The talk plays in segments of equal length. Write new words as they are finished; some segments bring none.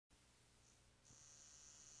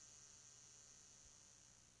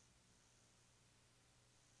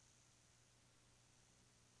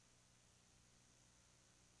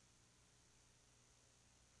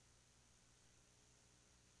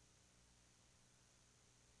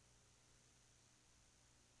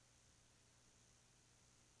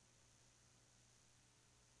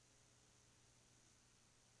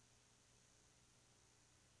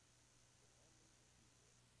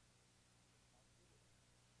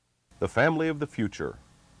The family of the future.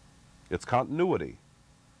 Its continuity.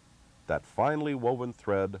 That finely woven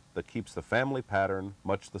thread that keeps the family pattern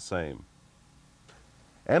much the same.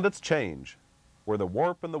 And its change, where the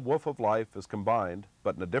warp and the woof of life is combined,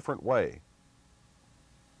 but in a different way.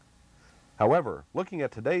 However, looking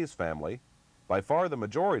at today's family, by far the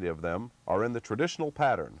majority of them are in the traditional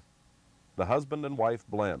pattern, the husband and wife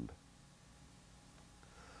blend.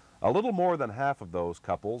 A little more than half of those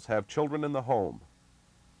couples have children in the home,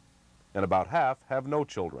 and about half have no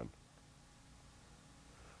children.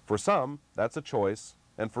 For some, that's a choice,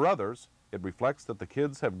 and for others, it reflects that the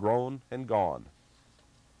kids have grown and gone.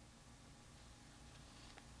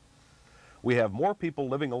 We have more people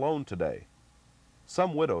living alone today,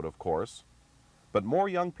 some widowed, of course, but more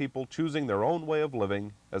young people choosing their own way of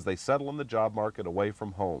living as they settle in the job market away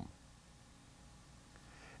from home.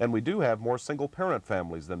 And we do have more single-parent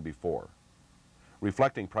families than before,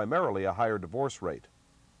 reflecting primarily a higher divorce rate.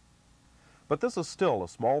 But this is still a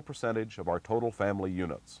small percentage of our total family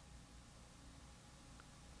units.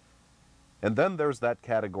 And then there's that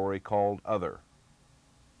category called other.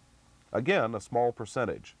 Again, a small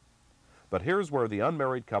percentage. But here's where the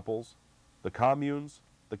unmarried couples, the communes,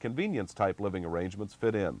 the convenience-type living arrangements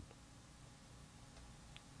fit in.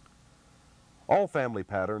 All family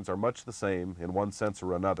patterns are much the same in one sense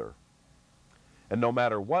or another. And no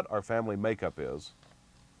matter what our family makeup is,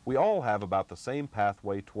 we all have about the same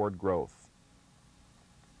pathway toward growth.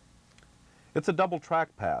 It's a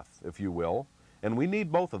double-track path, if you will, and we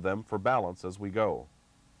need both of them for balance as we go.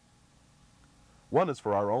 One is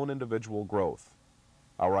for our own individual growth,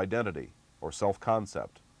 our identity, or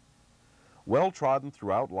self-concept, well-trodden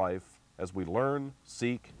throughout life as we learn,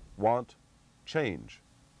 seek, want, change.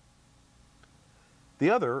 The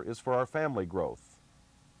other is for our family growth,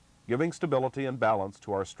 giving stability and balance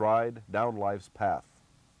to our stride down life's path.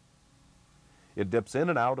 It dips in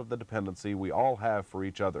and out of the dependency we all have for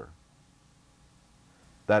each other.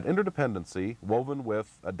 That interdependency woven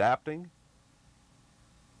with adapting,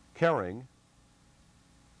 caring,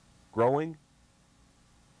 growing,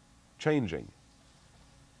 changing.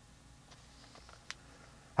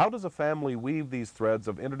 How does a family weave these threads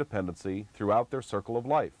of interdependency throughout their circle of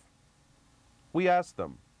life? We asked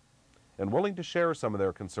them, and willing to share some of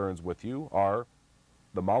their concerns with you are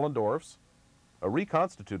the Mollendorfs, a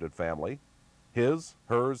reconstituted family, his,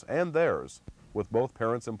 hers, and theirs, with both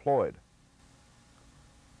parents employed.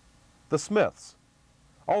 The Smiths,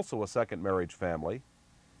 also a second marriage family,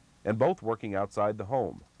 and both working outside the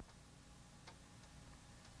home.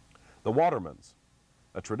 The Watermans,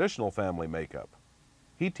 a traditional family makeup.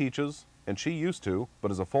 He teaches, and she used to,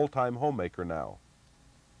 but is a full-time homemaker now.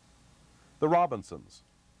 The Robinsons.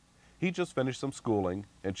 He just finished some schooling,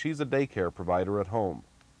 and she's a daycare provider at home.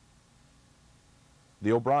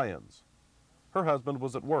 The O'Briens. Her husband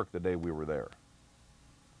was at work the day we were there.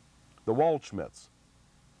 The Waldschmidts.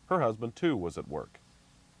 Her husband, too, was at work.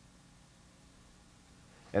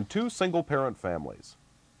 And two single-parent families,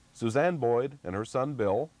 Suzanne Boyd and her son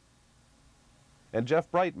Bill, and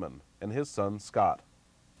Jeff Brightman and his son Scott.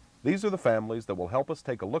 These are the families that will help us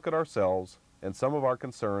take a look at ourselves and some of our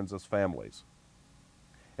concerns as families.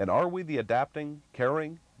 And are we the adapting,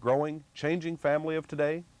 caring, growing, changing family of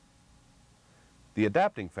today? The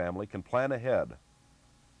adapting family can plan ahead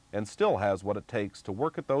and still has what it takes to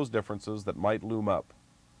work at those differences that might loom up.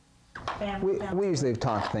 We usually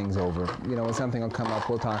talk things over. You know, when something will come up,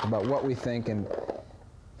 we'll talk about what we think and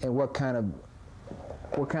what kind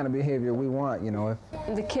of behavior we want, you know.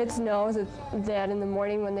 The kids know that in the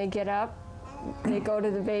morning when they get up, they go to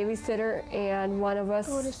the babysitter, and one of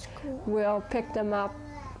us will pick them up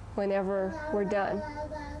whenever we're done.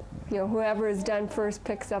 You know, whoever is done first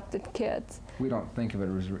picks up the kids. We don't think of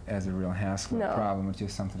it as a real hassle or problem. It's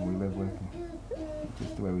just something we live with. It's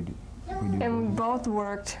just the way we do. And we both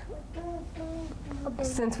worked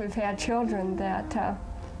since we've had children. That's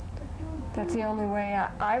the only way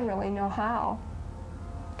I really know how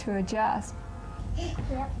to adjust.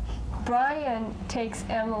 Yep. Brian takes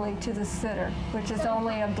Emily to the sitter, which is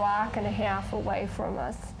only a block and a half away from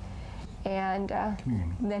us. And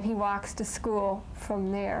then he walks to school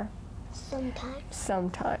from there. Sometimes.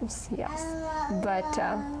 Sometimes, yes. But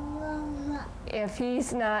if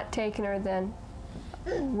he's not taking her, then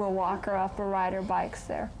we'll walk her up or ride her bikes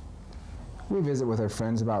there. We visit with our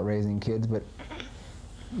friends about raising kids, but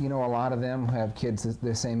you know, a lot of them have kids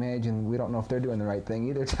the same age, and we don't know if they're doing the right thing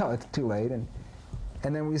either till it's too late. And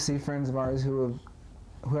then we see friends of ours who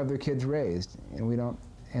have their kids raised, and we don't.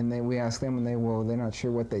 And we ask them, and they're not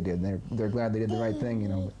sure what they did. They're glad they did the right thing, you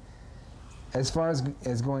know. But as far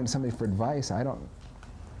as going to somebody for advice, I don't.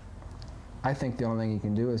 I think the only thing you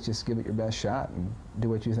can do is just give it your best shot and do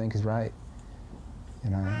what you think is right.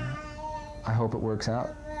 And I hope it works out.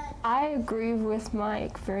 I agree with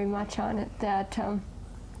Mike very much on it, that you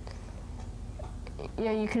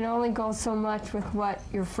know, you can only go so much with what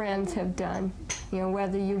your friends have done, you know,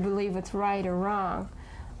 whether you believe it's right or wrong.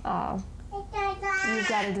 You've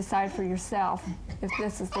got to decide for yourself if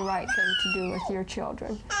this is the right thing to do with your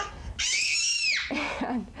children.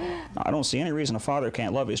 I don't see any reason a father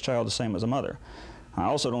can't love his child the same as a mother. I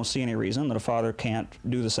also don't see any reason that a father can't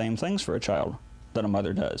do the same things for a child that a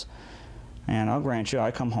mother does. And I'll grant you,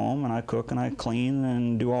 I come home and I cook and I clean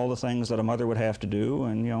and do all the things that a mother would have to do,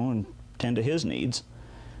 and, you know, and tend to his needs.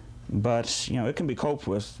 But, you know, it can be coped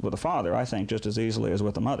with a father, I think, just as easily as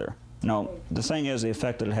with a mother. No, the thing is the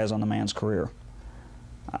effect that it has on the man's career.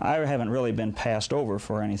 I haven't really been passed over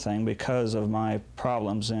for anything because of my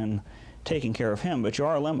problems in taking care of him, but you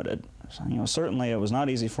are limited. So, you know, certainly it was not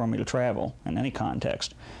easy for me to travel in any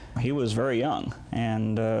context. He was very young,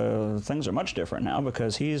 and things are much different now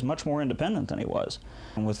because he's much more independent than he was.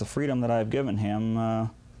 And with the freedom that I've given him,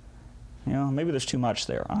 you know, maybe there's too much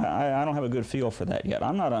there. I don't have a good feel for that yet.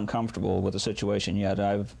 I'm not uncomfortable with the situation yet.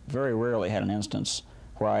 I've very rarely had an instance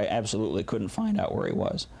where I absolutely couldn't find out where he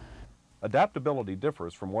was. Adaptability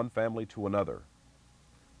differs from one family to another,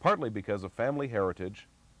 partly because of family heritage,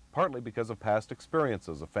 partly because of past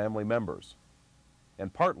experiences of family members,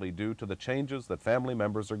 and partly due to the changes that family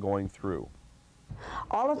members are going through.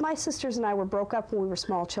 All of my sisters and I were broke up when we were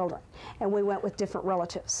small children, and we went with different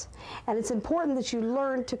relatives. And it's important that you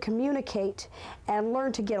learn to communicate and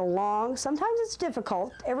learn to get along. Sometimes it's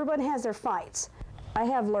difficult. Everyone has their fights. I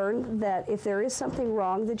have learned that if there is something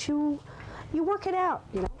wrong, that you work it out,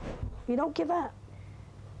 you know. You don't give up,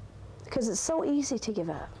 because it's so easy to give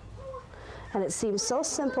up. And it seems so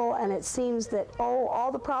simple, and it seems that, oh,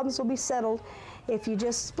 all the problems will be settled if you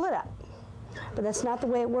just split up. But that's not the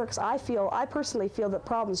way it works. I personally feel that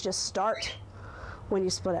problems just start when you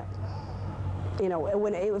split up. You know,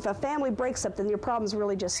 if a family breaks up, then your problems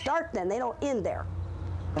really just start then. They don't end there.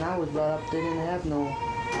 When I was brought up, they didn't have no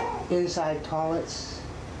inside toilets.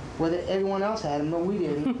 Whether everyone else had them, no, we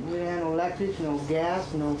didn't. We didn't have no electric, no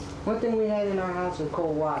gas, no. One thing we had in our house was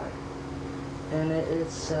cold water. And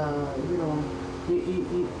it's, you know,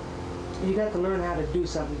 you got to learn how to do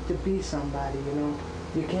something, to be somebody, you know.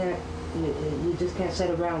 You just can't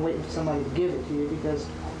sit around waiting for somebody to give it to you, because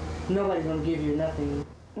nobody's going to give you nothing.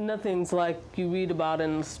 Nothing's like you read about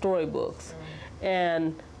in storybooks.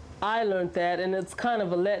 And I learned that, and it's kind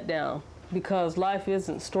of a letdown, because life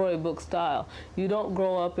isn't storybook style. You don't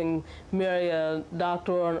grow up and marry a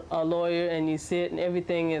doctor or a lawyer and you sit and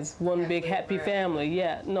everything is one big happy family.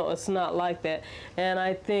 Yeah, no, it's not like that. And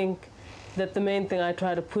I think that the main thing I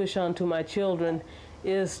try to push onto my children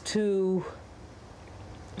is to,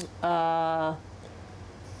 for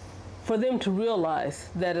them to realize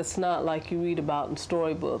that it's not like you read about in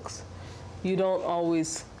storybooks. You don't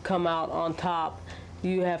always come out on top.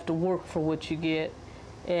 You have to work for what you get.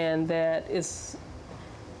 And that it's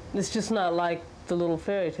just not like the little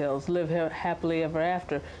fairy tales, live happily ever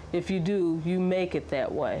after. If you do, you make it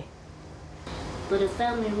that way. But a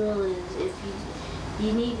family rule is if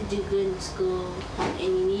you need to do good in school and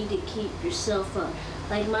you need to keep yourself up.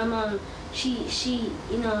 Like my mom, she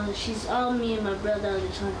you know, she's all me and my brother all the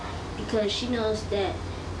time because she knows that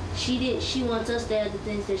she wants us to have the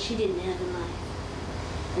things that she didn't have in life.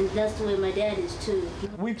 And that's the way my dad is, too.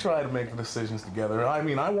 We try to make decisions together. I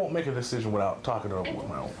mean, I won't make a decision without talking to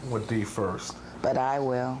with Dee first. But I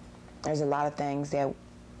will. There's a lot of things that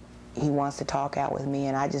he wants to talk out with me,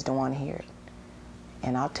 and I just don't want to hear it.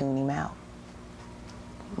 And I'll tune him out,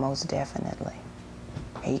 most definitely.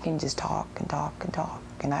 He can just talk and talk and talk,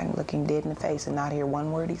 and I can look him dead in the face and not hear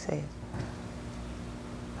one word he says.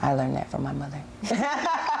 I learned that from my mother.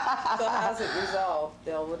 So how's it resolved,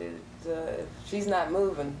 Del? What is if she's not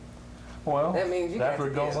moving? Well, that means you after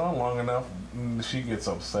it goes on long enough, she gets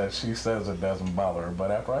upset. She says it doesn't bother her, but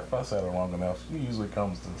after I fuss at her long enough, she usually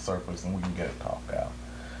comes to the surface and we can get it talked out.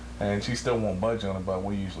 And she still won't budge on it, but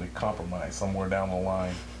we usually compromise somewhere down the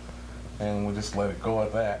line, and we just let it go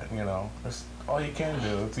at that. You know, that's all you can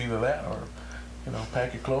do. It's either that or, you know,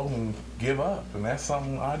 pack your clothes and give up, and that's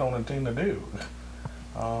something I don't intend to do.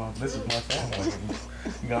 This is my family.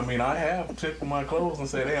 You know, I mean, I have checked my clothes and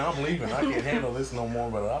said, hey, I'm leaving. I can't handle this no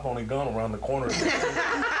more, but I've only gone around the corner.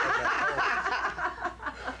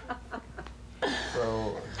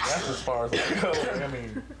 So that's as far as I go. I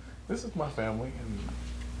mean, this is my family, and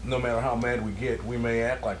no matter how mad we get, we may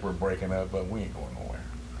act like we're breaking up, but we ain't going nowhere.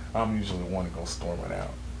 I'm usually the one to go storming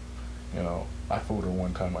out. You know, I fooled her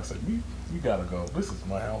one time. I said, you gotta go. This is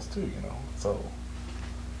my house too, you know. So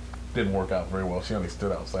didn't work out very well. She only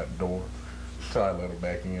stood outside the door until I let her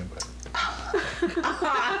back in. But you didn't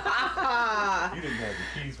have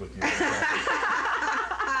the keys with you.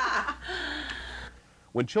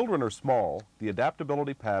 When children are small, the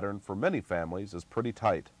adaptability pattern for many families is pretty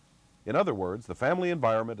tight. In other words, the family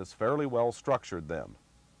environment is fairly well structured then.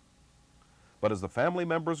 But as the family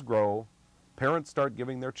members grow, parents start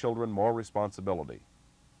giving their children more responsibility.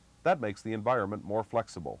 That makes the environment more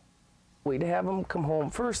flexible. We'd have them come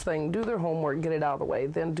home first thing, do their homework, get it out of the way,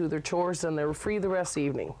 then do their chores, and they're free the rest of the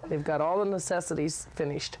evening. They've got all the necessities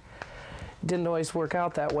finished. Didn't always work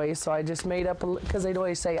out that way, so I just made up, because they'd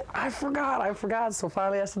always say, I forgot. So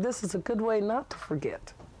finally I said, this is a good way not to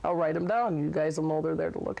forget. I'll write them down. You guys will know they're there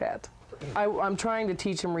to look at. I'm trying to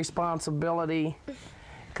teach them responsibility,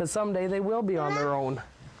 because someday they will be on their own,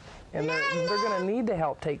 and they're going to need to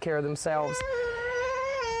help take care of themselves.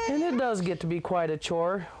 And it does get to be quite a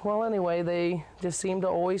chore. Well, anyway, they just seem to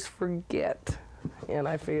always forget. And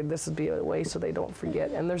I figured this would be a way so they don't forget.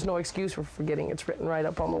 And there's no excuse for forgetting. It's written right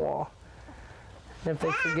up on the wall. And if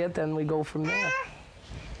they forget, then we go from there.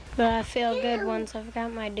 But I feel good once I've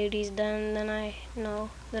got my duties done, then I know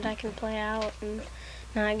that I can play out and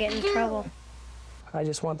not get in trouble. I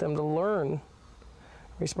just want them to learn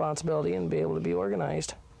responsibility and be able to be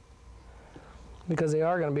organized, because they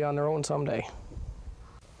are going to be on their own someday.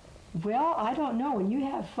 Well, I don't know. When you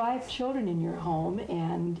have 5 children in your home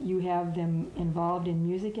and you have them involved in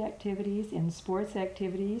music activities, in sports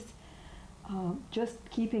activities, just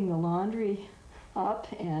keeping the laundry up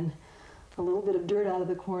and a little bit of dirt out of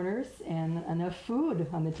the corners and enough food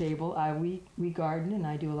on the table. We garden, and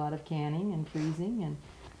I do a lot of canning and freezing, and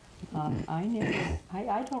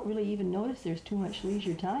I don't really even notice there's too much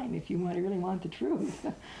leisure time, if you really want the truth.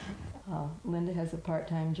 Linda has a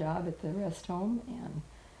part-time job at the rest home, and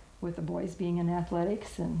with the boys being in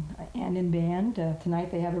athletics and in band.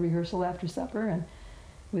 Tonight they have a rehearsal after supper, and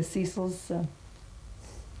with Cecil's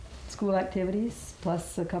school activities,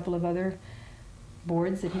 plus a couple of other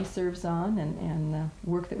boards that he serves on, and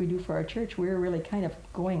work that we do for our church, we're really kind of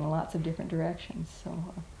going in lots of different directions. So,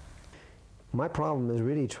 my problem is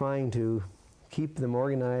really trying to keep them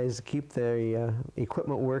organized, keep their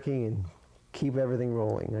equipment working, and keep everything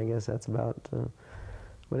rolling. I guess that's about.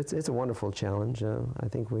 But it's a wonderful challenge. I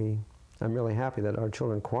think I'm really happy that our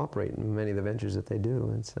children cooperate in many of the ventures that they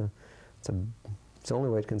do. It's the only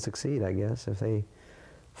way it can succeed, I guess. If they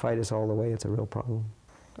fight us all the way, it's a real problem.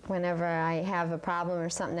 Whenever I have a problem or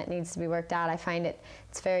something that needs to be worked out, I find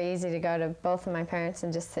it's very easy to go to both of my parents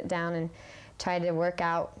and just sit down and try to work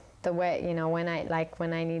out the way,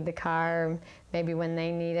 when I need the car, or maybe when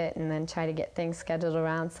they need it, and then try to get things scheduled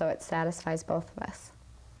around so it satisfies both of us.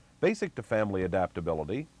 Basic to family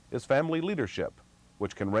adaptability is family leadership,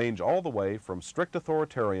 which can range all the way from strict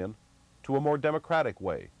authoritarian to a more democratic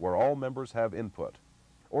way where all members have input.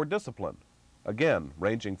 Or discipline, again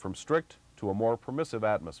ranging from strict to a more permissive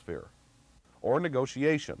atmosphere. Or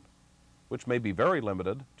negotiation, which may be very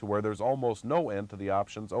limited to where there's almost no end to the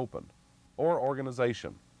options open. Or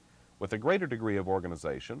organization. With a greater degree of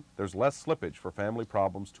organization, there's less slippage for family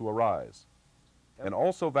problems to arise. And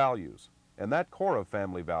also values. And that core of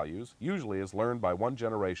family values usually is learned by one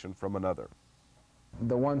generation from another.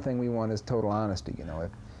 The one thing we want is total honesty,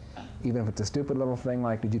 even if it's a stupid little thing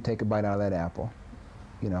like, did you take a bite out of that apple?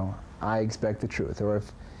 I expect the truth. Or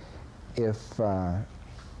if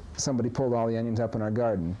somebody pulled all the onions up in our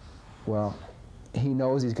garden, well, he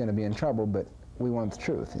knows he's going to be in trouble, but we want the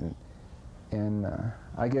truth. And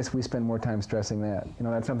I guess we spend more time stressing that.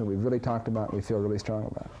 That's something we've really talked about, we feel really strong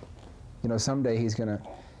about. Someday he's going to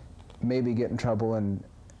maybe get in trouble and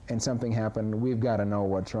something happened. We've got to know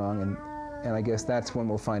what's wrong, and I guess that's when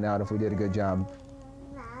we'll find out if we did a good job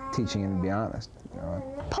teaching him to be honest.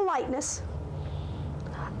 Politeness.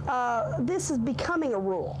 This is becoming a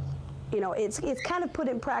rule. It's kind of put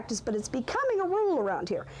in practice, but it's becoming a rule around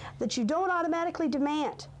here that you don't automatically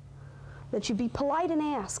demand, that you be polite and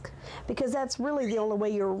ask, because that's really the only way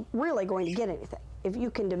you're really going to get anything. If you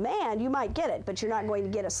can demand, you might get it, but you're not going to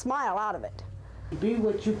get a smile out of it. Be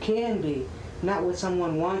what you can be, not what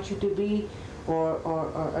someone wants you to be, or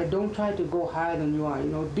don't try to go higher than you are.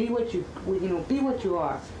 Be what you be what you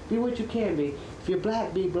are. Be what you can be. If you're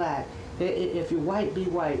black, be black. If you're white, be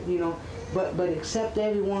white. But accept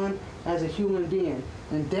everyone as a human being,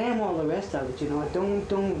 and damn all the rest of it.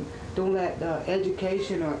 Don't let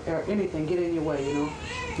education or anything get in your way.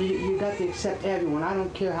 You got to accept everyone. I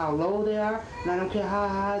don't care how low they are, and I don't care how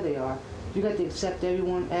high they are. You got to accept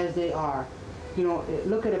everyone as they are.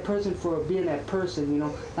 Look at a person for being that person,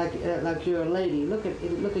 like you're a lady. Look at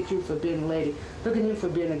you for being a lady. Look at him for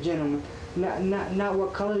being a gentleman. Not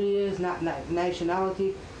what color he is, not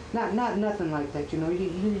nationality. Not nothing like that, you know.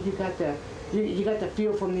 You got to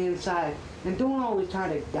feel from the inside, and don't always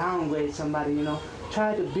try to downgrade somebody, you know.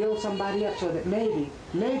 Try to build somebody up so that maybe,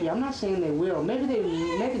 I'm not saying they will, maybe they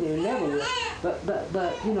never will,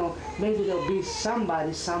 but you know, maybe there'll be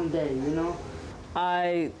somebody someday, you know.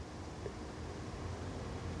 I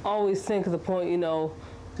always think of the point, you know,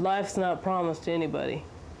 life's not promised to anybody.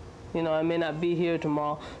 You know, I may not be here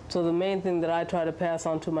tomorrow. So the main thing that I try to pass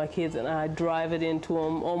on to my kids, and I drive it into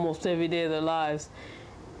them almost every day of their lives,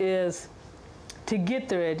 is to get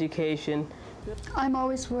their education. I'm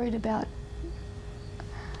always worried about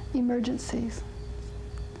emergencies.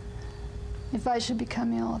 If I should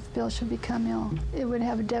become ill, if Bill should become ill, it would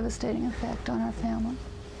have a devastating effect on our family.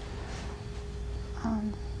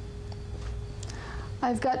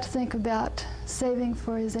 I've got to think about saving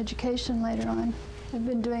for his education later on. I've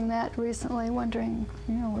been doing that recently, wondering,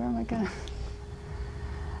 you know, where am I going to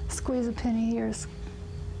squeeze a penny here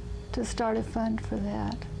to start a fund for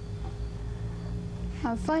that.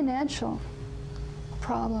 Financial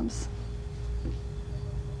problems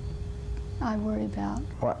I worry about.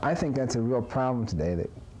 Well, I think that's a real problem today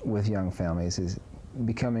with young families, is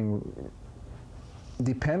becoming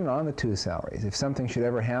dependent on the two salaries. If something should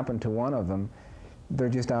ever happen to one of them, they're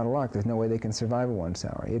just out of luck. There's no way they can survive on one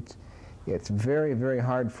salary. It's very, very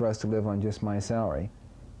hard for us to live on just my salary.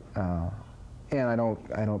 And I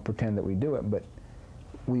don't pretend that we do it, but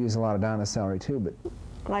we use a lot of Donna's salary too. But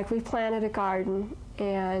like, we planted a garden,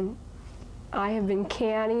 and I have been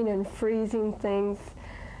canning and freezing things.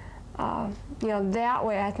 You know, that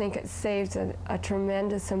way I think it saves a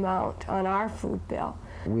tremendous amount on our food bill.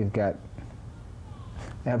 We've got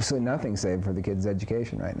absolutely nothing saved for the kids'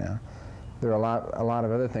 education right now. There are a lot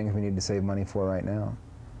of other things we need to save money for right now.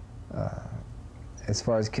 As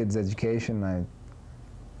far as kids' education,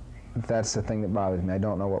 that's the thing that bothers me. I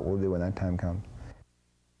don't know what we'll do when that time comes.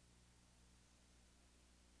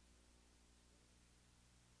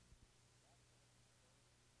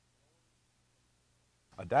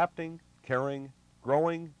 Adapting, caring,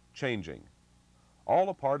 growing, changing, all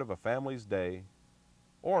a part of a family's day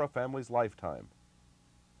or a family's lifetime.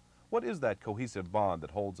 What is that cohesive bond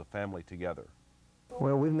that holds a family together?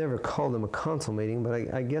 Well, we've never called them a council meeting,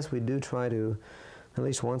 but I guess we do try to, at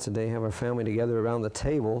least once a day, have our family together around the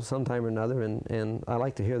table sometime or another, and I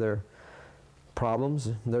like to hear their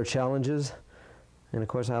problems, their challenges, and of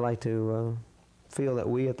course I like to feel that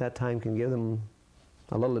we at that time can give them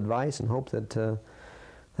a little advice and hope that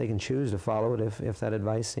they can choose to follow it if that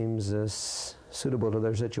advice seems suitable to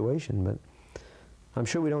their situation. But I'm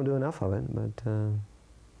sure we don't do enough of it, but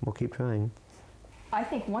we'll keep trying. I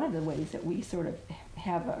think one of the ways that we sort of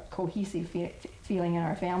have a cohesive feeling in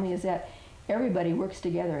our family is that everybody works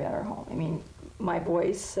together at our home. I mean, my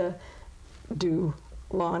boys do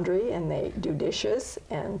laundry, and they do dishes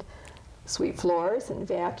and sweep floors and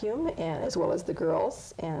vacuum, and as well as the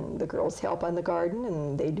girls. And the girls help on the garden,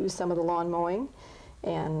 and they do some of the lawn mowing.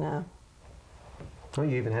 And oh,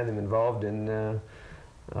 you even had them involved in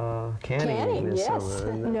canning this yes.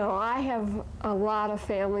 summer. No, I have a lot of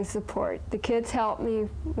family support. The kids help me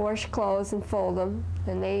wash clothes and fold them,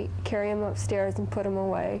 and they carry them upstairs and put them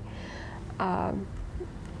away.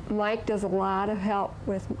 Mike does a lot of help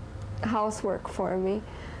with housework for me.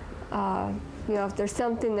 You know, if there's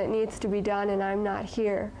something that needs to be done and I'm not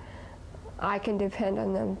here, I can depend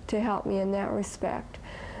on them to help me in that respect.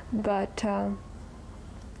 But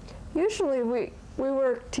usually we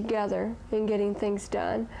work together in getting things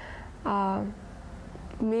done.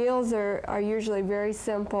 Meals are usually very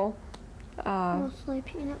simple. Mostly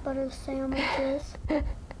peanut butter sandwiches.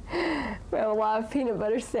 We have a lot of peanut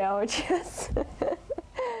butter sandwiches.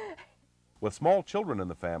 With small children in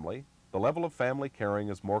the family, the level of family caring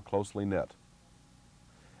is more closely knit.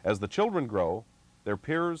 As the children grow, their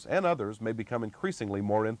peers and others may become increasingly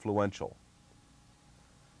more influential.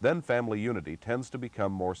 Then family unity tends to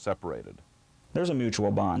become more separated. There's a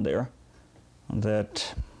mutual bond there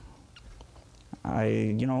that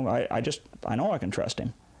I know I can trust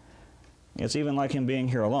him. It's even like him being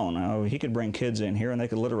here alone. He could bring kids in here and they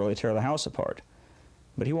could literally tear the house apart.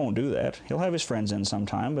 But he won't do that. He'll have his friends in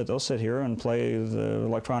sometime, but they'll sit here and play the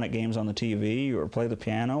electronic games on the TV or play the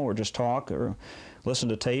piano or just talk or listen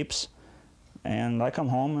to tapes. And I come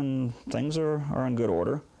home and things are in good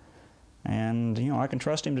order. And, you know, I can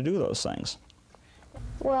trust him to do those things.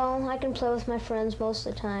 Well, I can play with my friends most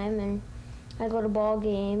of the time, and I go to ball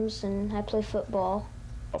games, and I play football.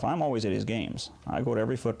 I'm always at his games. I go to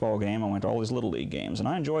every football game. I went to all his Little League games, and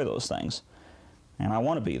I enjoy those things. And I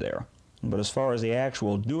want to be there. But as far as the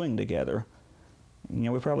actual doing together, you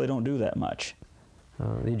know, we probably don't do that much.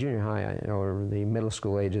 The junior high, or the middle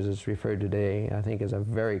school age as it's referred today, I think is a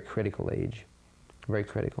very critical age, very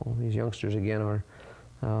critical. These youngsters, again, are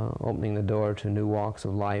opening the door to new walks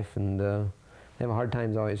of life, and they have a hard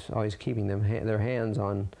time always keeping their hands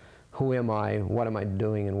on who am I, what am I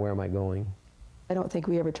doing, and where am I going. I don't think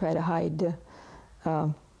we ever try to hide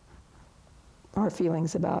our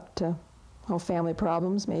feelings about family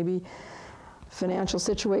problems, maybe financial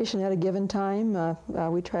situation at a given time.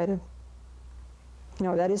 We try to,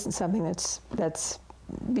 that isn't something that's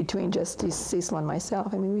between just Cecil and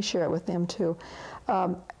myself. I mean, we share it with them too.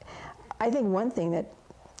 I think one thing that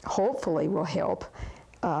hopefully will help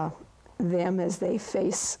them as they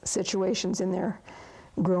face situations in their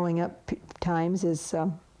growing up times is,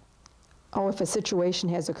 if a situation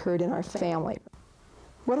has occurred in our family.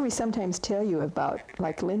 What do we sometimes tell you about,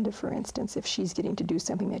 like Linda, for instance, if she's getting to do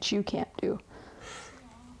something that you can't do?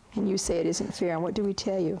 And you say it isn't fair, and what do we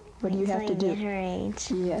tell you? What do you have to do? Her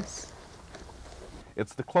age. Yes.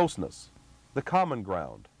 It's the closeness, the common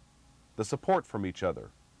ground, the support from each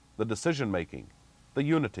other, the decision-making, the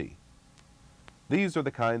unity. These are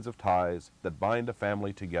the kinds of ties that bind a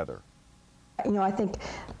family together. I think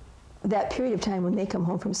that period of time when they come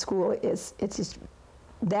home from school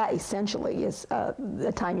that essentially is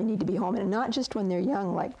the time you need to be home, and not just when they're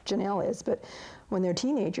young like Janelle is, but when they're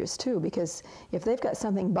teenagers too, because if they've got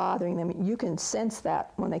something bothering them, you can sense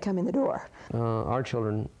that when they come in the door. Our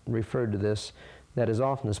children referred to this, that as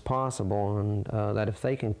often as possible, and that if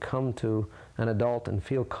they can come to an adult and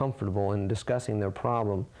feel comfortable in discussing their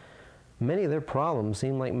problem, many of their problems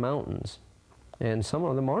seem like mountains, and some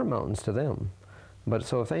of them are mountains to them. But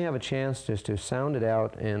so if they have a chance just to sound it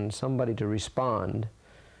out and somebody to respond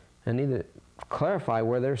and either clarify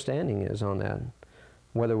where their standing is on that,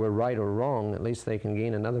 whether we're right or wrong, at least they can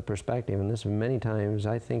gain another perspective. And this many times,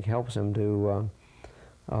 I think, helps them to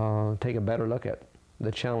take a better look at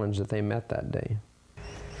the challenge that they met that day.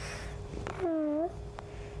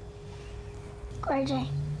 Gray Jay.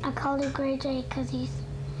 I called him Gray Jay because he's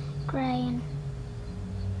gray, and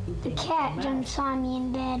the cat jumps on me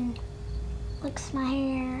in bed and licks my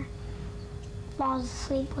hair, falls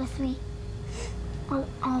asleep with me,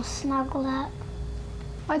 all snuggled up.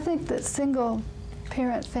 I think that single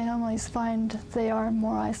parent families find they are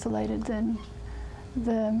more isolated than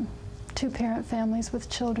the two-parent families with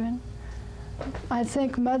children. I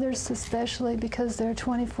think mothers especially, because they're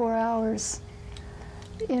 24 hours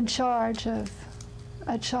in charge of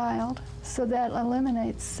a child, so that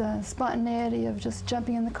eliminates spontaneity of just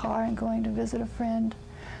jumping in the car and going to visit a friend,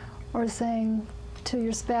 or saying to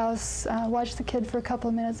your spouse, watch the kid for a couple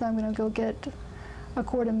of minutes, I'm going to go get a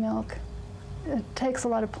quart of milk. It takes a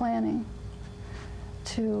lot of planning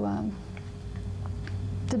to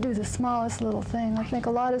do the smallest little thing. I think a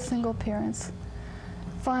lot of single parents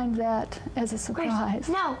find that as a surprise.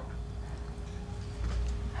 No.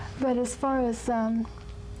 But as far as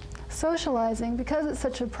socializing, because it's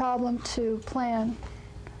such a problem to plan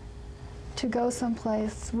to go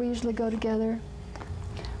someplace, we usually go together.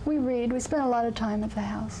 We read. We spend a lot of time at the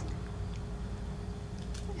house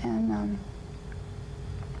and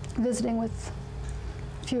visiting with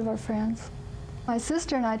a few of our friends. My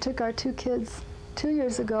sister and I took our two kids 2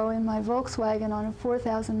 years ago in my Volkswagen on a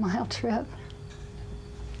 4,000-mile trip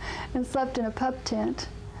and slept in a pup tent.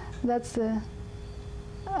 That's the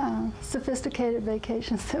sophisticated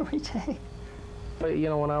vacations that we take. But,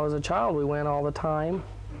 when I was a child, we went all the time,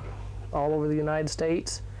 all over the United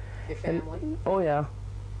States. Your family? Oh, yeah.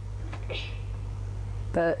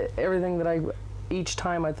 Everything that each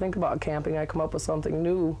time I think about camping, I come up with something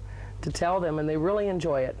new to tell them, and they really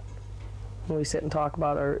enjoy it. We sit and talk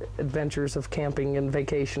about our adventures of camping and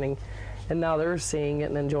vacationing, and now they're seeing it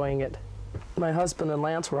and enjoying it. My husband and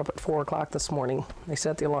Lance were up at 4 o'clock this morning. They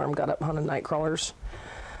set the alarm, got up, hunted night crawlers.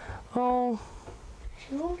 Oh,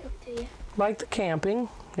 like the camping.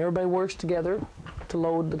 Everybody works together to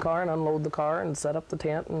load the car and unload the car and set up the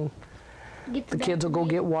tent, and the kids will go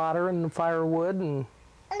get water and firewood and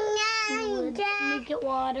We get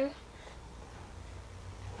water.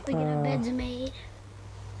 We get our beds made.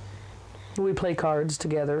 We play cards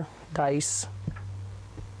together, dice,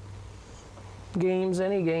 games,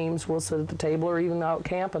 any games. We'll sit at the table, or even out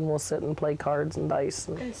camping, we'll sit and play cards and dice.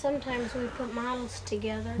 And sometimes we put models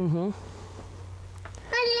together. Mm-hmm.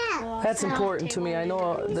 That's important to me. I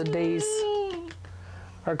know the days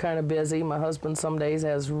are kind of busy. My husband some days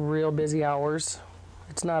has real busy hours.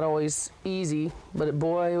 It's not always easy, but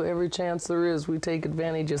boy, every chance there is, we take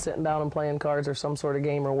advantage of sitting down and playing cards or some sort of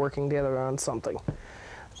game or working together on something.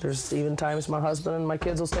 There's even times my husband and my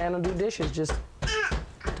kids will stand and do dishes just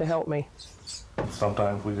to to help me.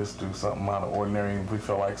 Sometimes we just do something out of ordinary, and if we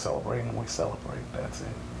feel like celebrating, we celebrate. That's it.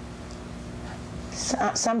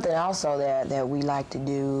 Something also that we like to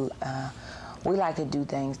do, we like to do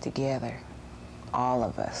things together, all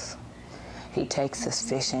of us. He takes us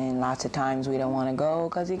fishing. Lots of times we don't want to go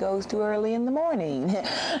because he goes too early in the morning.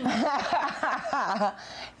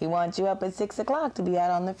 He wants you up at 6 o'clock to be out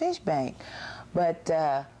on the fish bank.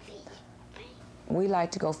 But we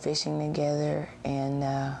like to go fishing together,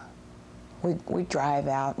 and we drive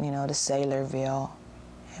out, you know, to Saylorville,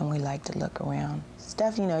 and we like to look around.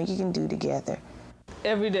 Stuff, you know, you can do together.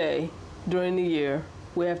 Every day during the year,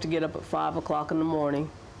 we have to get up at 5 o'clock in the morning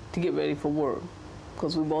to get ready for work,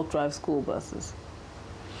 because we both drive school buses.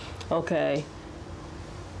 Okay,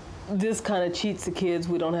 this kind of cheats the kids.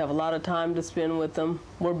 We don't have a lot of time to spend with them.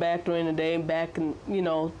 We're back during the day, back in, you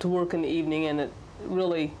know, to work in the evening, and it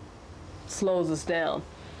really slows us down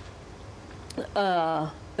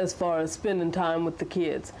as far as spending time with the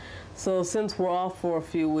kids. So since we're off for a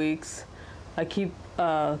few weeks, I keep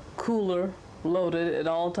a cooler loaded at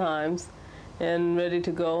all times and ready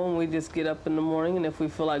to go, and we just get up in the morning, and if we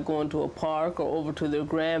feel like going to a park or over to their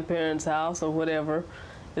grandparents' house or whatever,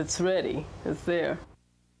 it's ready, it's there.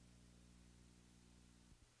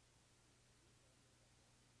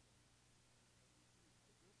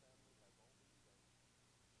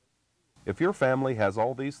 If your family has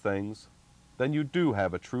all these things, then you do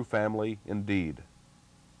have a true family indeed.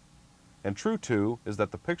 And true, too, is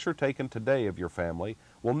that the picture taken today of your family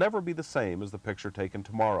will never be the same as the picture taken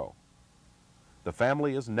tomorrow. The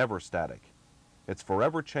family is never static. It's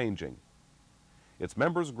forever changing. Its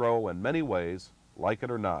members grow in many ways, like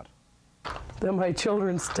it or not. Then my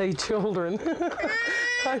children stay children.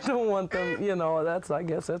 I don't want them, you know, I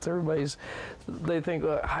guess that's everybody's, they think,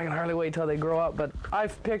 well, I can hardly wait till they grow up, but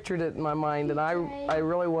I've pictured it in my mind, and I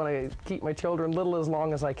really want to keep my children little as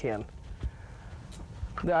long as I can.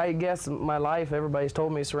 I guess my life, everybody's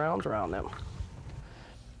told me, surrounds around them.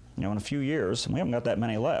 You know, in a few years, we haven't got that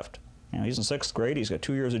many left. You know, he's in 6th grade, he's got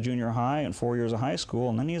 2 years of junior high and 4 years of high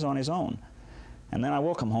school, and then he's on his own. And then I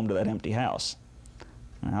will come home to that empty house.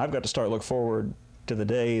 And I've got to start look forward to the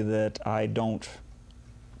day that I don't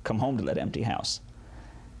come home to that empty house.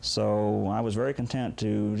 So I was very content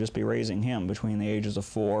to just be raising him between the ages of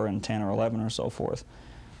 4 and 10 or 11 or so forth.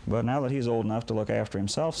 But now that he's old enough to look after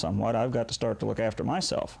himself somewhat, I've got to start to look after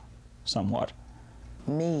myself somewhat.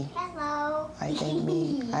 Me. Hello. I think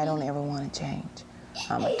me. I don't ever want to change.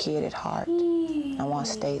 I'm a kid at heart. I want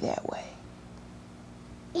to stay that way.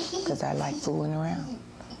 Because I like fooling around,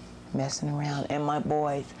 messing around. And my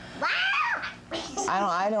boys,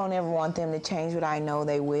 I don't ever want them to change, but I know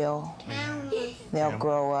they will. They'll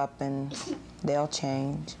grow up and they'll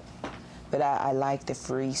change. But I like the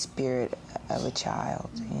free spirit of a child,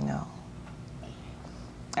 you know.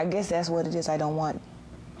 I guess that's what it is. I don't want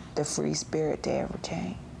the free spirit to ever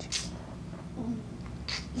change.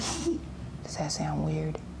 Does that sound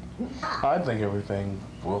weird? I think everything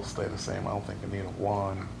will stay the same. I don't think I need a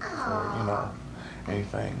wand or, you know,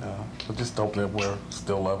 anything. But just hope that we're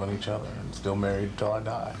still loving each other and still married until I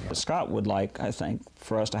die. Scott would like, I think,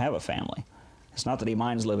 for us to have a family. It's not that he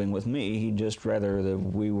minds living with me, he'd just rather that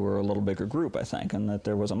we were a little bigger group, I think, and that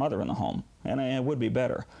there was a mother in the home, and it would be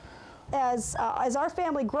better. As our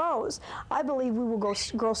family grows, I believe we will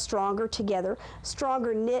grow stronger together,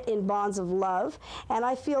 stronger knit in bonds of love, and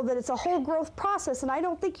I feel that it's a whole growth process, and I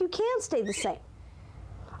don't think you can stay the same.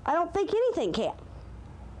 I don't think anything can.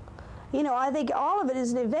 You know, I think all of it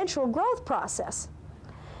is an eventual growth process.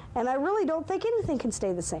 And I really don't think anything can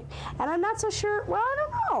stay the same. And I'm not so sure, well, I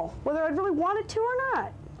don't know whether I'd really want it to or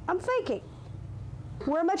not. I'm thinking.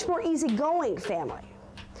 We're a much more easygoing family.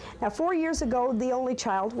 Now, 4 years ago, the only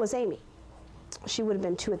child was Amy. She would have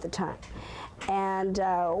been 2 at the time. And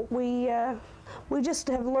we just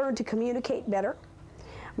have learned to communicate better.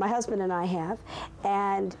 My husband and I have.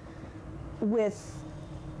 And with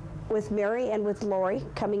Mary and with Lori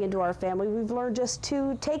coming into our family, we've learned just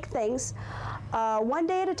to take things one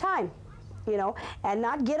day at a time, you know, and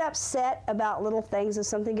not get upset about little things if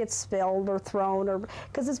something gets spilled or thrown, or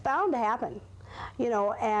because it's bound to happen, you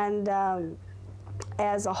know. And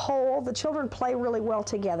as a whole, the children play really well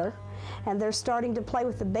together, and they're starting to play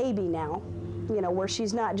with the baby now, you know, where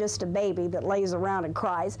she's not just a baby that lays around and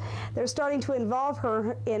cries. They're starting to involve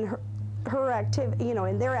her in her activity, you know,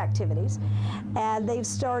 in their activities, and they've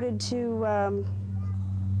started to.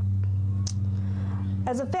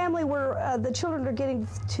 As a family, where the children are getting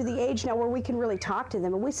to the age now where we can really talk to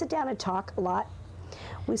them, and we sit down and talk a lot.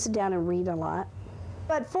 We sit down and read a lot.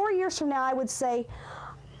 But 4 years from now, I would say,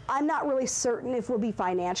 I'm not really certain if we'll be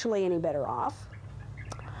financially any better off.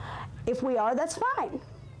 If we are, that's fine.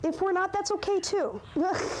 If we're not, that's okay too.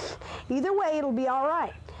 Either way, it'll be all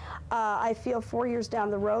right. I feel 4 years down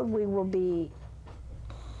the road, we will be,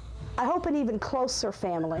 I hope, an even closer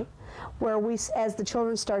family, where we, as the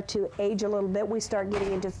children start to age a little bit, we start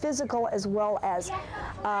getting into physical as well as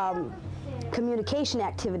communication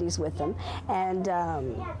activities with them. And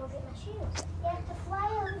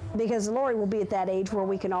because Lori will be at that age where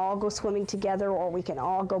we can all go swimming together, or we can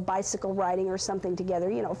all go bicycle riding or something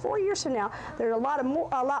together. You know, 4 years from now, there are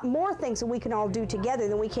a lot more things that we can all do together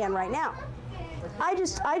than we can right now. I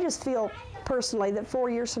just feel personally that 4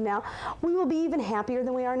 years from now, we will be even happier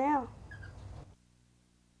than we are now.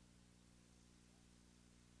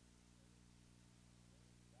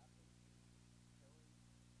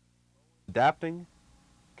 Adapting,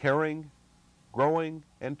 caring, growing,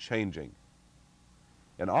 and changing.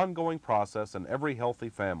 An ongoing process in every healthy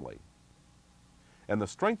family. And the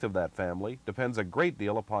strength of that family depends a great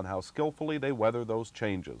deal upon how skillfully they weather those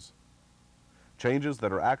changes. Changes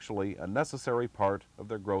that are actually a necessary part of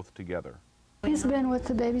their growth together. He's been with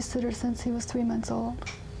the babysitter since he was 3 months old.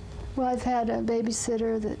 Well, I've had a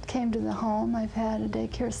babysitter that came to the home. I've had a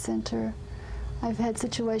daycare center. I've had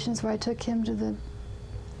situations where I took him to the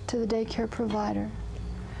daycare provider.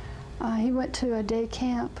 He went to a day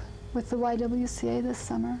camp with the YWCA this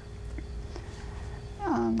summer.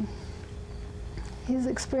 He's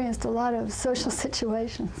experienced a lot of social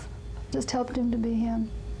situations. Just helped him to be him.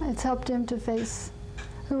 It's helped him to face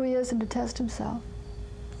who he is and to test himself.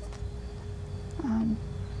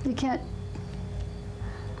 He can't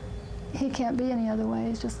be any other way.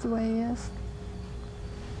 He's just the way he is.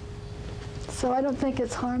 So I don't think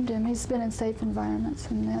it's harmed him. He's been in safe environments,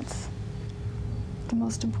 and that's the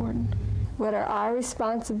most important. What are our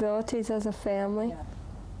responsibilities as a family?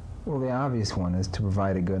 Well, the obvious one is to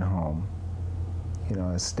provide a good home. You know,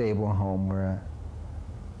 a stable home where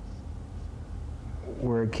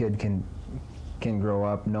a kid can grow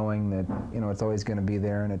up knowing that, you know, it's always going to be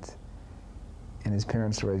there, and his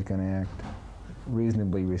parents are always going to act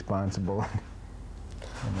reasonably responsible.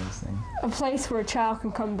 And those things. A place where a child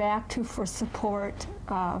can come back to for support,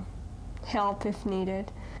 help if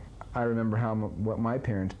needed. I remember what my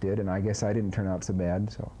parents did, and I guess I didn't turn out so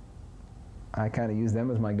bad, so I kind of use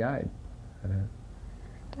them as my guide.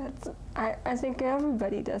 I think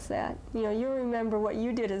everybody does that. You know, you remember what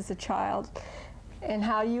you did as a child and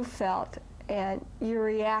how you felt, and you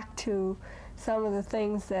react to some of the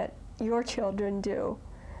things that your children do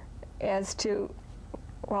as to,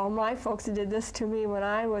 well, my folks did this to me when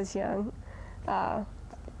I was young.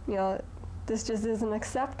 You know, this just isn't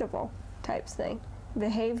acceptable type thing,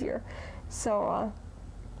 behavior. So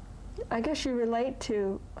I guess you relate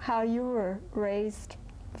to how you were raised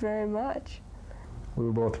very much. We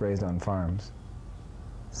were both raised on farms,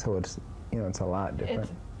 so it's, you know, it's a lot different.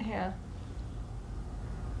 Yeah.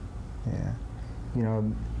 Yeah. You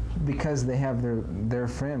know, because they have their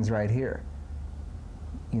friends right here.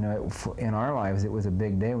 You know, in our lives, it was a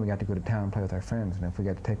big day when we got to go to town and play with our friends. And if we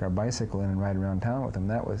got to take our bicycle in and ride around town with them,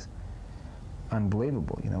 that was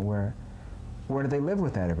unbelievable. You know, where do they live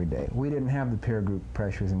with that every day? We didn't have the peer group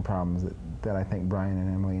pressures and problems that I think Brian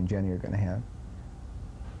and Emily and Jenny are going to have,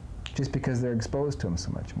 just because they're exposed to them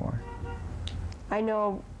so much more. I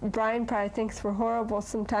know Brian probably thinks we're horrible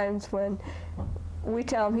sometimes when we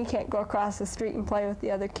tell him he can't go across the street and play with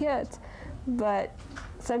the other kids. But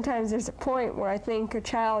sometimes there's a point where I think a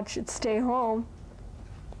child should stay home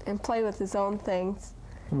and play with his own things.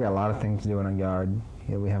 We got a lot of things to do in our yard.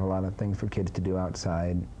 You know, we have a lot of things for kids to do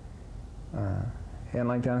outside. And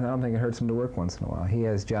like that, I don't think it hurts him to work once in a while. He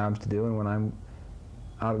has jobs to do, and when I'm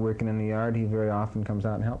out working in the yard, he very often comes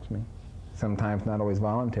out and helps me. Sometimes not always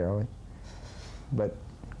voluntarily, but,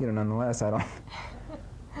 you know, nonetheless, I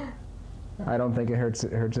don't think it hurts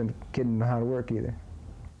a kid to know how to work either.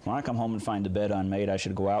 When I come home and find the bed unmade, I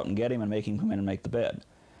should go out and get him and make him come in and make the bed.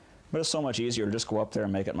 But it's so much easier to just go up there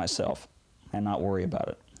and make it myself and not worry about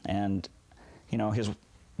it. And, you know,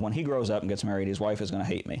 when he grows up and gets married, his wife is going to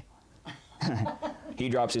hate me. He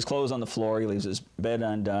drops his clothes on the floor, he leaves his bed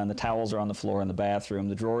undone, the towels are on the floor in the bathroom,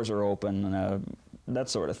 the drawers are open, that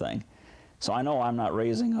sort of thing. So I know I'm not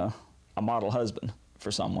raising a model husband for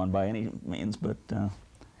someone by any means, but they're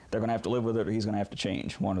going to have to live with it, or he's going to have to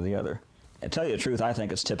change, one or the other. To tell you the truth, I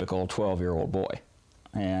think it's typical 12-year-old boy,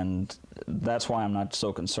 and that's why I'm not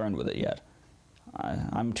so concerned with it yet.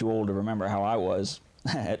 I'm too old to remember how I was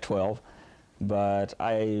at 12, but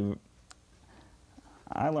I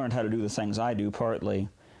learned how to do the things I do partly,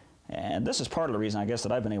 and this is part of the reason I guess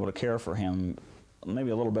that I've been able to care for him maybe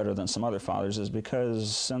a little better than some other fathers, is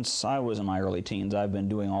because since I was in my early teens, I've been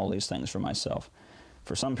doing all these things for myself.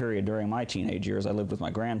 For some period during my teenage years, I lived with my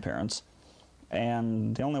grandparents,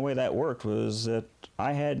 And the only way that worked was that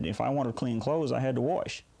if I wanted clean clothes, I had to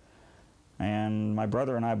wash. And my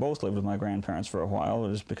brother and I both lived with my grandparents for a while. It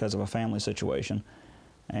was because of a family situation.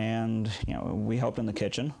 And, you know, we helped in the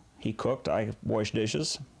kitchen. He cooked, I washed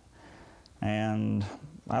dishes. And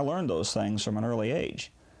I learned those things from an early age.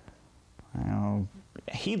 You know,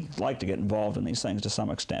 he'd like to get involved in these things to some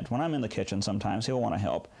extent. When I'm in the kitchen sometimes, he'll want to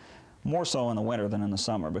help. More so in the winter than in the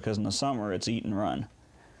summer, because in the summer it's eat and run.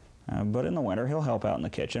 But in the winter, he'll help out in the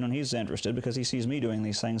kitchen, and he's interested because he sees me doing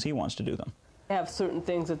these things, he wants to do them. They have certain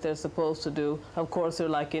things that they're supposed to do. Of course, they're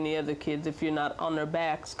like any other kids. If you're not on their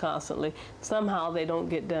backs constantly, somehow they don't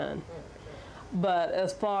get done. But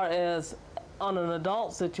as far as on an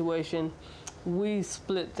adult situation, we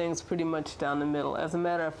split things pretty much down the middle. As a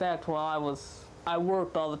matter of fact, while I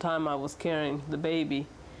worked all the time, I was carrying the baby,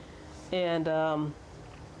 and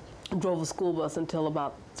drove a school bus until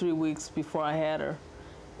about 3 weeks before I had her.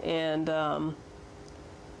 And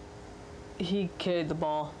he carried the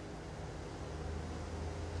ball.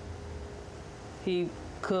 He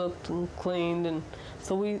cooked and cleaned, and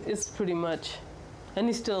so it's pretty much, and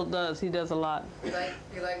he still does. He does a lot. You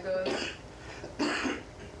like doing it?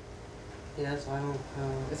 Yes, I don't.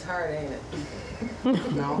 It's hard, ain't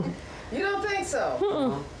it? No. You don't think so?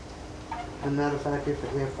 No. As a matter of fact,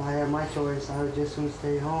 if I had my choice, I would just soon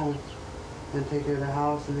stay home and take care of the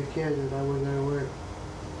house and the kids if I wasn't going to work.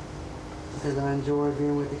 Because I enjoy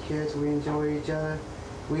being with the kids, we enjoy each other,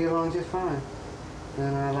 we get along just fine.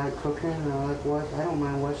 And I like cooking, and I like washing. I don't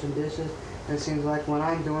mind washing dishes. It seems like when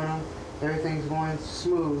I'm doing them, everything's going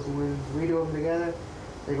smooth. When we do them together,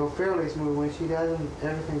 they go fairly smooth. When she does them,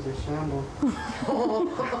 everything's a shambles.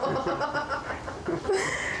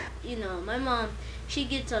 You know, my mom, she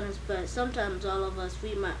gets on us, but sometimes all of us,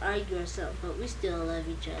 we might argue ourselves, but we still love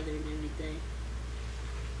each other and everything.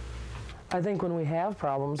 I think when we have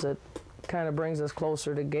problems, it kind of brings us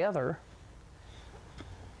closer together.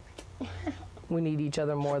 We need each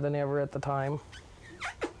other more than ever at the time.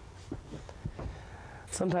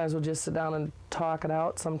 Sometimes we'll just sit down and talk it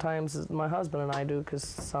out. Sometimes my husband and I do, because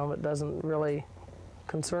some of it doesn't really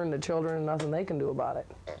concern the children and nothing they can do about it.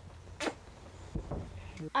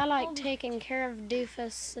 I like taking care of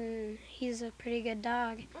Doofus, and he's a pretty good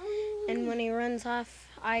dog. And when he runs off,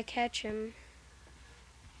 I catch him.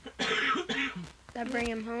 I bring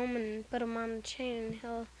him home and put him on the chain.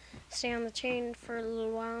 He'll stay on the chain for a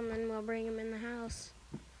little while, and then we'll bring him in the house.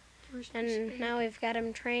 And now we've got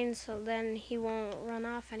him trained, so then he won't run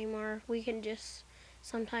off anymore. We can just,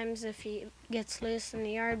 sometimes if he gets loose in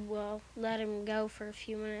the yard, we'll let him go for a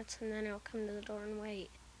few minutes, and then he'll come to the door and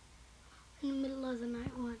wait. In the middle of the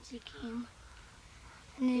night once he came,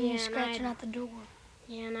 and then he was scratching out the door.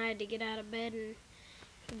 Yeah, and I had to get out of bed and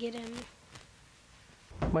get him.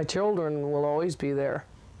 My children will always be there,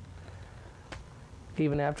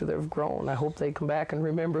 even after they've grown. I hope they come back and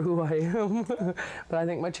remember who I am. But I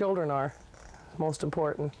think my children are most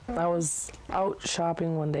important. I was out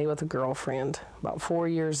shopping one day with a girlfriend about 4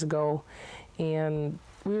 years ago, and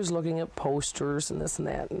we was looking at posters and this and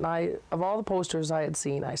that. And of all the posters I had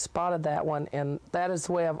seen, I spotted that one, and that is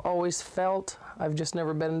the way I've always felt. I've just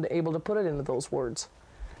never been able to put it into those words.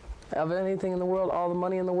 Of anything in the world, all the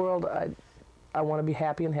money in the world, I want to be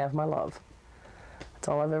happy and have my love. That's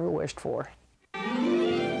all I've ever wished for.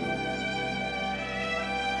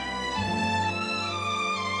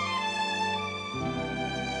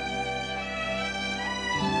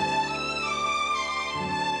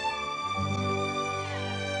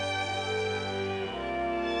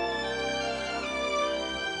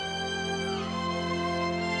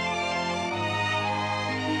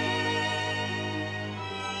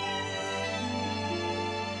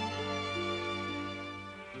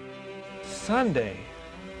 Sunday.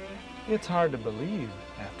 It's hard to believe,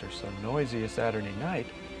 after so noisy a Saturday night,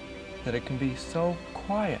 that it can be so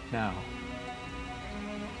quiet now.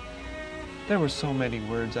 There were so many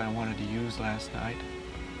words I wanted to use last night.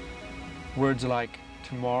 Words like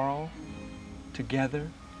tomorrow, together,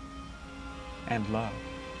 and love.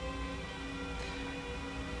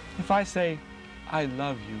 If I say, I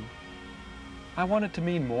love you, I want it to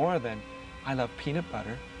mean more than I love peanut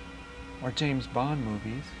butter or James Bond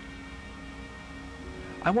movies.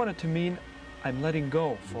 I want it to mean I'm letting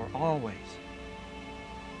go for always.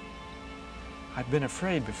 I've been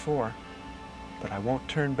afraid before, but I won't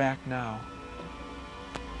turn back now.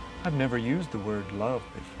 I've never used the word love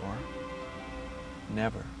before.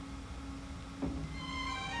 Never.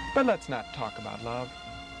 But let's not talk about love.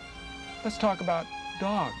 Let's talk about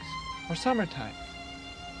dogs or summertime.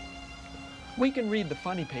 We can read the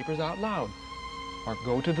funny papers out loud, or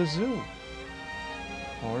go to the zoo,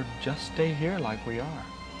 or just stay here like we are.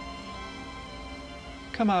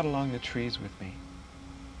 Come out along the trees with me.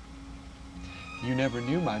 You never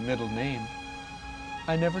knew my middle name.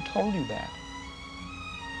 I never told you that.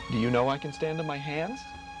 Do you know I can stand on my hands?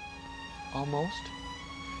 Almost.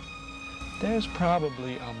 There's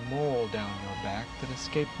probably a mole down your back that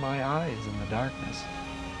escaped my eyes in the darkness.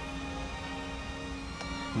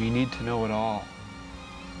 We need to know it all.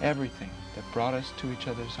 Everything that brought us to each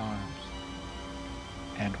other's arms.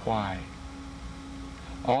 And why.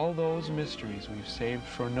 All those mysteries we've saved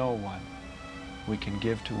for no one, we can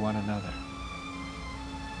give to one another.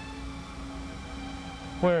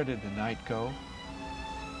 Where did the night go?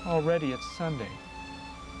 Already it's Sunday.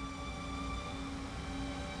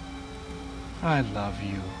 I love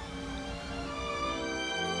you.